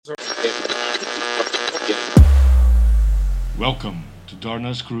Welcome to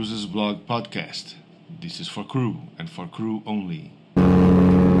Darna's Cruises Blog Podcast. This is for crew and for crew only.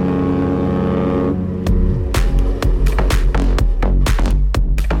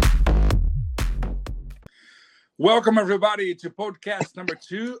 Welcome everybody to podcast number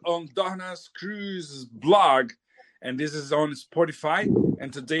 2 on Darna's Cruises Blog, and this is on Spotify.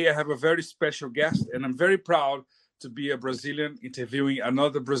 And today I have a very special guest, and I'm very proud to be a Brazilian interviewing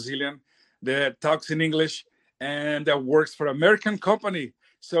another Brazilian that talks in English and that works for an American company.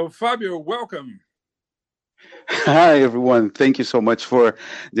 So Fábio, welcome. Hi, everyone. Thank you so much for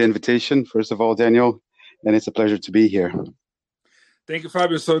the invitation, first of all, Daniel, and it's a pleasure to be here. Thank you,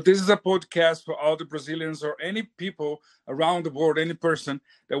 Fábio. So this is a podcast for all the Brazilians or any people around the world, any person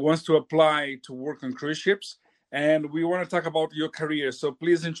that wants to apply to work on cruise ships. And we want to talk about your career. So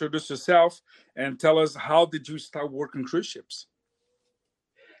please introduce yourself and tell us, how did you start working cruise ships?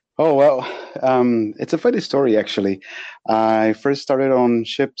 Oh, well, it's a funny story, actually. I first started on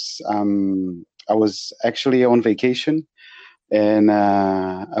ships. I was actually on vacation, and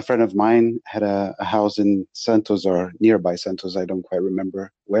a friend of mine had a house in Santos or nearby Santos. I don't quite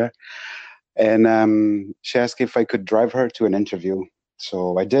remember where. And she asked if I could drive her to an interview.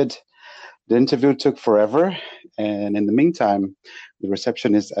 So I did. The interview took forever. And in the meantime, the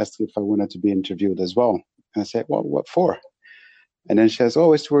receptionist asked if I wanted to be interviewed as well. And I said, well, what for? And then she says,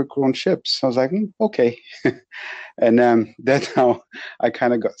 oh, it's to work on ships. I was like, okay. And that's how I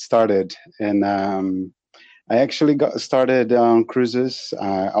kind of got started. And I actually got started on cruises.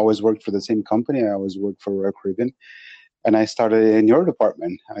 I always worked for the same company. I always worked for Royal Caribbean. And I started in your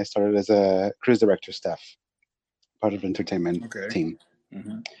department. I started as a cruise director staff, part of the entertainment team.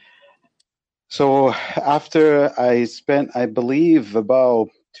 Mm-hmm. So after I spent, I believe, about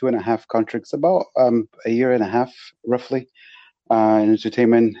 2.5 contracts, about a year and a half, roughly, in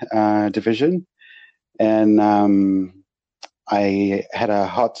entertainment division. And I had a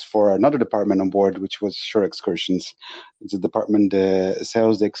hot for another department on board, which was shore excursions. It's a department that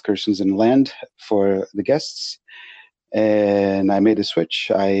sells the excursions in land for the guests. And I made a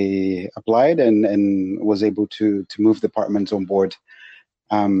switch. I applied and was able to move departments on board.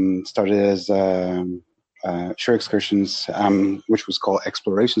 Started as shore excursions, which was called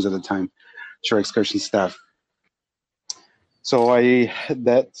explorations at the time, shore excursion staff. So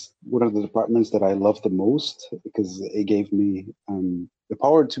that's one of the departments that I love the most, because it gave me the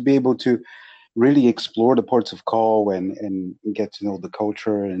power to be able to really explore the ports of call and get to know the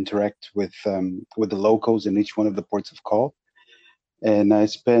culture, interact with the locals in each one of the ports of call. And I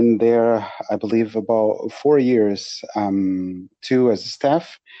spent there, I believe, about 4 years, 2 as a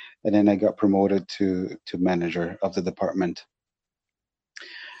staff, and then I got promoted to manager of the department.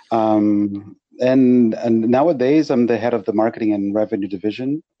 And nowadays I'm the head of the marketing and revenue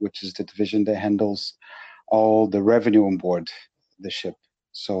division, which is the division that handles all the revenue on board the ship.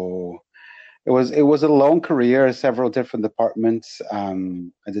 So it was a long career, several different departments. I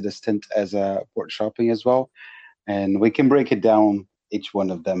did a stint as a port shopping as well, and we can break it down, each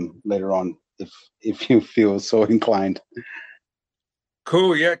one of them, later on if you feel so inclined.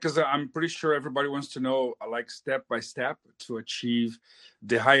 Cool, yeah, because I'm pretty sure everybody wants to know, like, step by step to achieve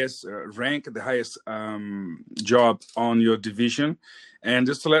the highest rank, the highest job on your division. And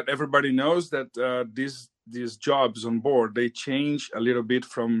just to let everybody knows that these jobs on board, they change a little bit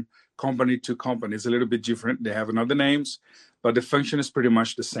from company to company. It's a little bit different. They have another names, but the function is pretty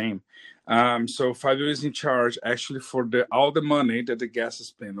much the same. So Fábio is in charge actually for all the money that the guests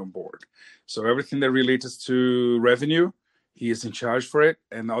spend on board. So everything that relates to revenue, he is in charge for it,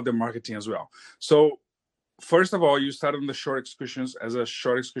 and all the marketing as well. So first of all, you started on the shore excursions as a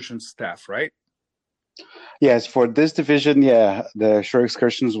shore excursion staff, right? Yes, for this division, yeah, the shore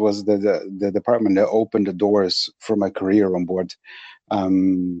excursions was the department that opened the doors for my career on board.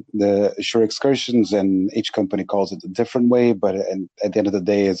 The shore excursions, and each company calls it a different way, but at the end of the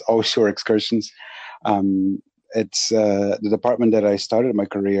day, it's all shore excursions. It's the department that I started my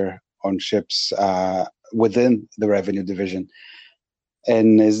career on ships within the revenue division,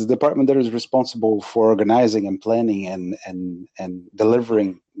 and is the department that is responsible for organizing and planning and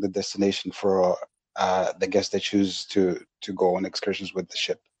delivering the destination for the guests that choose to go on excursions with the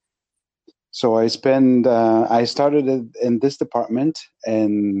ship. So I started in this department,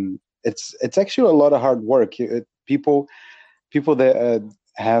 and it's actually a lot of hard work. People that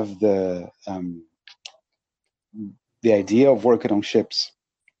have the idea of working on ships,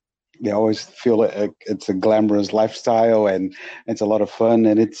 they always feel like it's a glamorous lifestyle and it's a lot of fun,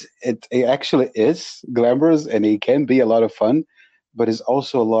 and it actually is glamorous and it can be a lot of fun, but it's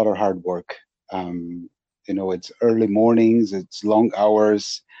also a lot of hard work. It's early mornings, it's long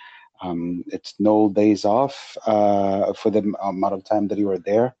hours. It's no days off for the amount of time that you are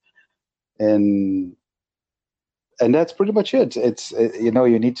there, and that's pretty much it. It's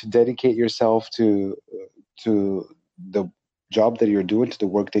you need to dedicate yourself to the job that you're doing, to the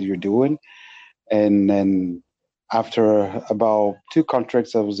work that you're doing, and then after about 2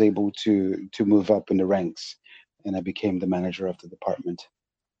 contracts, I was able to move up in the ranks, and I became the manager of the department.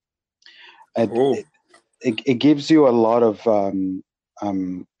 And Cool. it gives you a lot of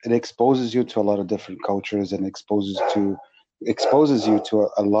it exposes you to a lot of different cultures, and exposes you to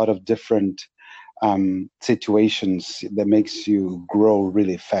a lot of different situations that makes you grow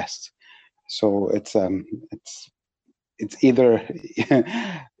really fast. So it's either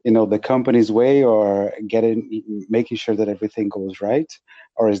the company's way, or making sure that everything goes right,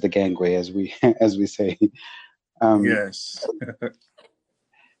 or is the gang way, as we as we say. Yes.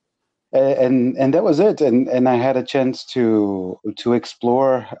 And that was it. And I had a chance to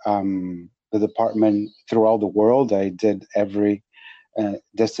explore the department throughout the world. I did every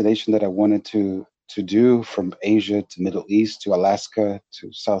destination that I wanted to do, from Asia to Middle East to Alaska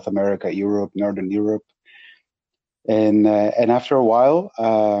to South America, Europe, Northern Europe. And after a while,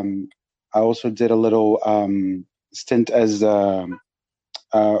 I also did a little stint as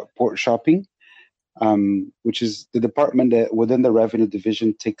port shopping, which is the department that within the revenue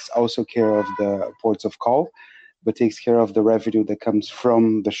division takes also care of the ports of call, but takes care of the revenue that comes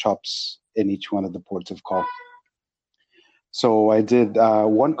from the shops in each one of the ports of call. So I did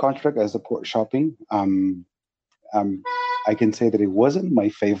 1 contract as a port shopping. I can say that it wasn't my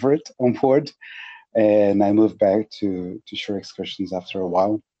favorite on board, and I moved back to shore excursions after a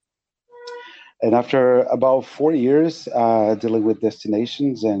while. And after about 4 years dealing with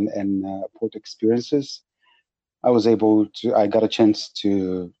destinations and port experiences, I got a chance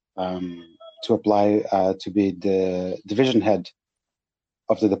to apply to be the division head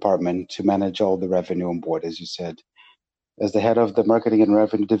of the department, to manage all the revenue on board, as you said. As the head of the marketing and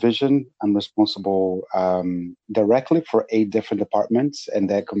revenue division, I'm responsible directly for 8 different departments, and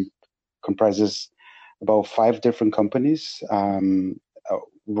that comprises about 5 different companies.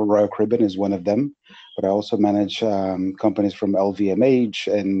 Royal Caribbean is one of them, but I also manage companies from LVMH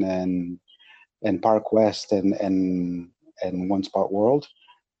and Park West and One Spot World.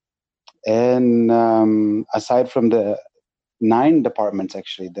 And aside from the 9 departments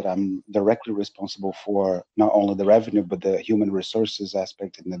actually that I'm directly responsible for, not only the revenue but the human resources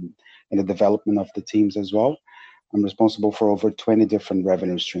aspect and the development of the teams as well, I'm responsible for over 20 different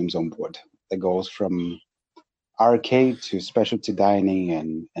revenue streams on board that goes from arcade to specialty dining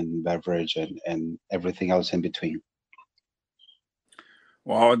and beverage and everything else in between.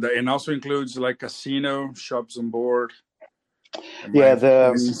 Wow, and also includes like casino, shops on board.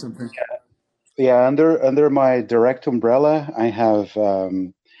 Yeah, under my direct umbrella, I have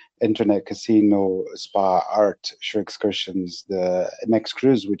internet, casino, spa, art, shore excursions, the Next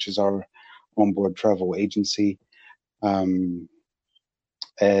Cruise, which is our onboard travel agency, and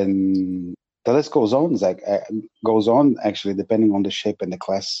the list goes on. Actually, depending on the ship and the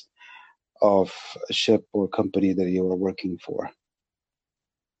class of ship or company that you are working for.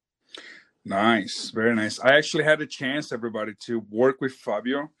 Nice, very nice. I actually had a chance, everybody, to work with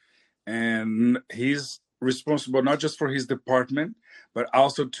Fábio, and he's responsible not just for his department, but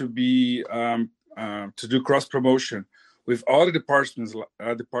also to be to do cross promotion with all the departments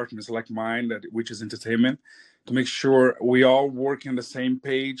like mine, which is entertainment, to make sure we all work on the same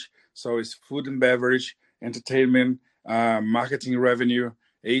page. So it's food and beverage, entertainment, marketing, revenue,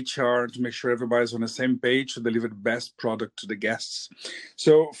 HR, to make sure everybody's on the same page to deliver the best product to the guests.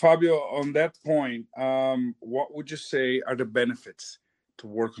 So Fábio, on that point, what would you say are the benefits to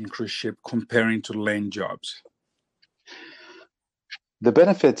work on cruise ship comparing to land jobs? The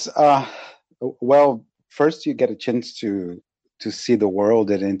benefits, well, first you get a chance to see the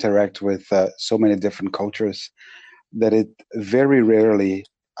world and interact with so many different cultures that it very rarely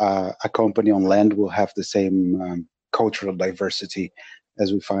a company on land will have the same cultural diversity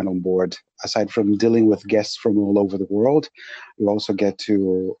as we find on board. Aside from dealing with guests from all over the world, you also get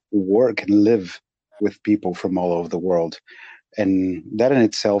to work and live with people from all over the world. And that in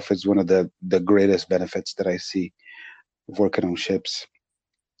itself is one of the greatest benefits that I see of working on ships.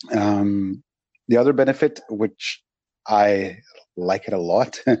 The other benefit, which I like it a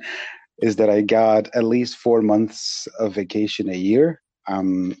lot, is that I got at least 4 months of vacation a year,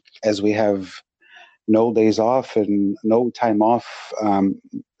 as we have no days off and no time off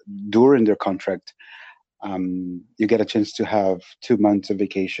during their contract. You get a chance to have 2 months of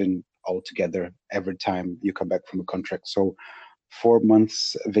vacation altogether every time you come back from a contract. So 4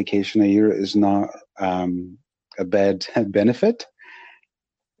 months vacation a year is not a bad benefit.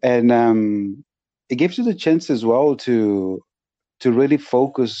 and it gives you the chance as well to really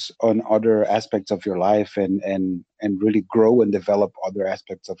focus on other aspects of your life and really grow and develop other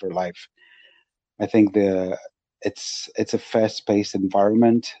aspects of your life. I think it's a fast-paced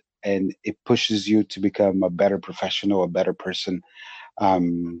environment, and it pushes you to become a better professional, a better person,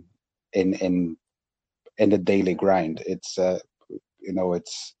 um, in in the daily grind. It's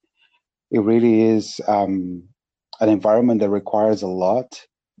it's it really is an environment that requires a lot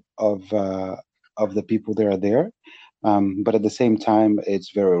of the people that are there, but at the same time,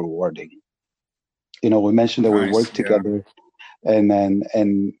 it's very rewarding. We mentioned that we Nice. work Yeah. together, and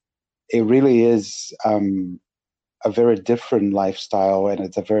it really is a very different lifestyle, and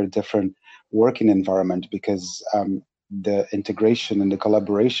it's a very different working environment because the integration and the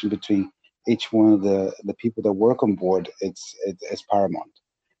collaboration between each one of the people that work on board it's paramount.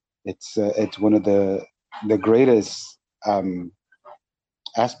 It's one of the greatest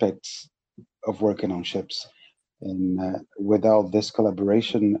aspects of working on ships. And without this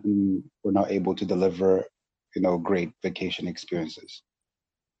collaboration, we're not able to deliver, great vacation experiences.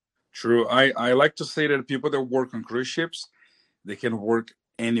 True. I like to say that people that work on cruise ships, they can work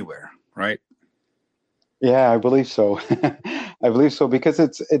anywhere, right? Yeah, I believe so. I believe so because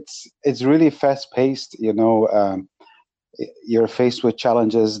it's really fast paced. You're faced with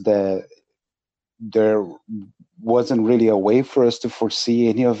challenges that there wasn't really a way for us to foresee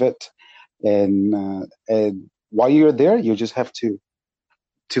any of it, and while you're there, you just have to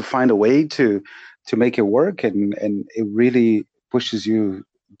find a way to make it work, and it really pushes you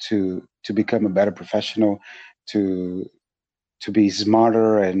to become a better professional, to to be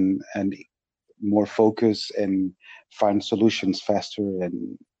smarter and more focused and find solutions faster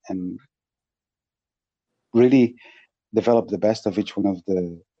and really develop the best of each one of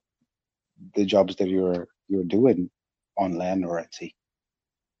the jobs that you're doing on land or at sea.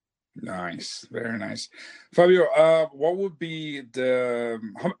 Nice. Very nice. Fabio, what would be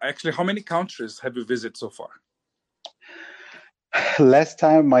how many countries have you visited so far? Last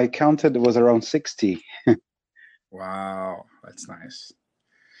time I counted was around 60. Wow, that's nice.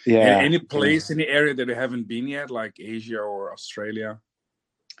 And Yeah. any place, any area that you haven't been yet, like Asia or Australia?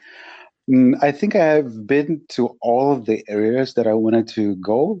 I think I have been to all of the areas that I wanted to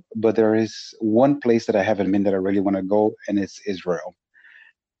go, but there is one place that I haven't been that I really want to go, and it's Israel.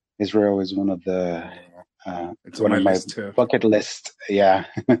 Israel is It's on one my of my list too. bucket list. Yeah,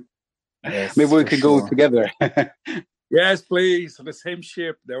 maybe Yes, we for could go sure. together. Yes, please, on the same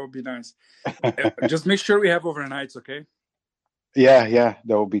ship. That would be nice. Just make sure we have overnights, okay? Yeah, yeah,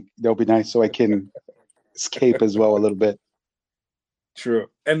 that would be nice, so I can escape as well a little bit. True.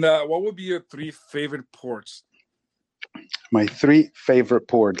 And what would be your three favorite ports? My three favorite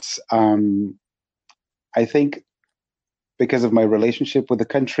ports. I think because of my relationship with the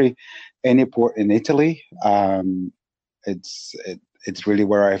country, any port in Italy. It's really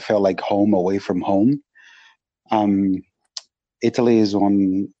where I felt like home away from home. Um, Italy is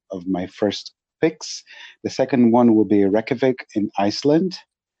one of my first picks. The second one will be Reykjavik in Iceland.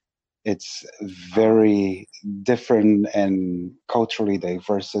 It's very different and culturally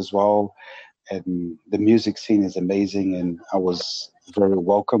diverse as well. And the music scene is amazing, and I was very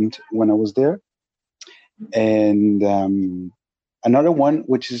welcomed when I was there. And another one,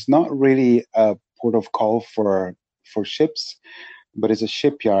 which is not really a port of call for ships, but it's a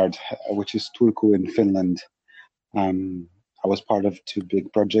shipyard, which is Turku in Finland. Um, I was part of two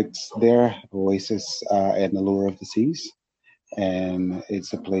big projects there, Oasis and Allure of the Seas, and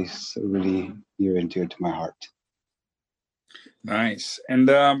it's a place really near and dear to my heart. Nice. And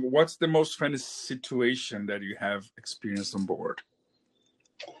what's the most funny situation that you have experienced on board?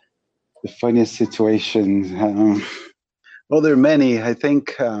 The funniest situation, well, there are many. I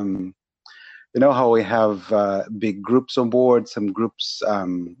think you know how we have big groups on board. Some groups,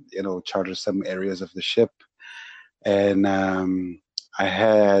 charter some areas of the ship, and I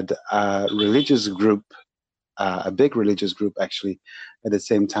had a religious group, a big religious group actually, at the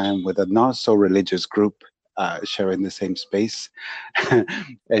same time with a not so religious group sharing the same space,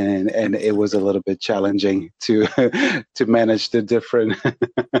 and it was a little bit challenging to to manage the different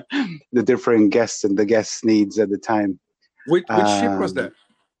the different guests and the guests' needs at the time. Which ship was Um, that?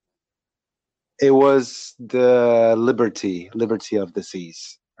 it was the Liberty of the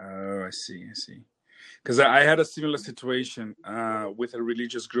Seas. Oh, I see. I see. Because I had a similar situation with a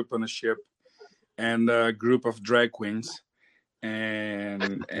religious group on a ship and a group of drag queens,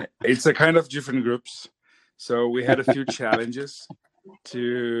 and it's a kind of different groups. So we had a few challenges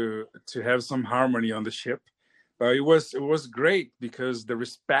to have some harmony on the ship, but it was great because the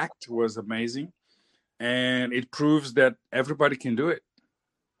respect was amazing, and it proves that everybody can do it.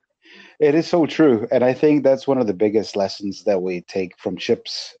 It is so true, and I think that's one of the biggest lessons that we take from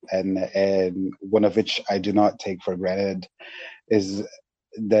ships, and one of which I do not take for granted is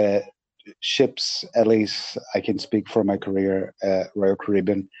that ships, at least I can speak for my career at Royal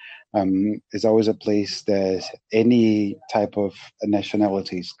Caribbean, is always a place that any type of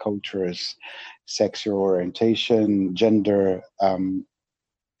nationalities, cultures, sexual orientation, gender,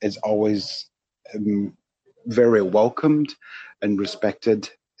 is always very welcomed and respected.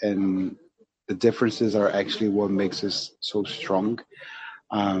 And the differences are actually what makes us so strong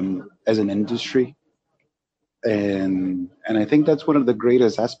as an industry. And I think that's one of the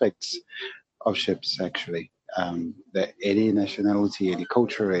greatest aspects of ships, actually. That any nationality, any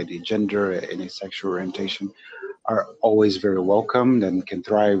culture, any gender, any sexual orientation are always very welcomed and can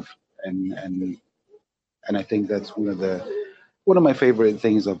thrive. And I think that's one of my favorite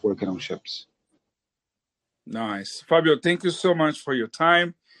things of working on ships. Nice. Fábio, thank you so much for your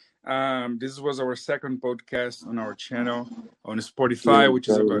time. This was our second podcast on our channel on Spotify, which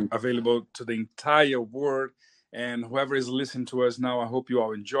is available to the entire world. And whoever is listening to us now, I hope you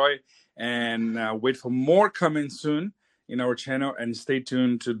all enjoy. And wait for more coming soon in our channel. And stay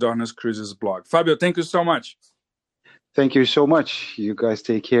tuned to Dornas Cruises blog. Fábio, thank you so much. Thank you so much. You guys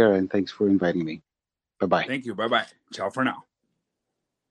take care, and thanks for inviting me. Bye-bye. Thank you. Bye-bye. Ciao for now.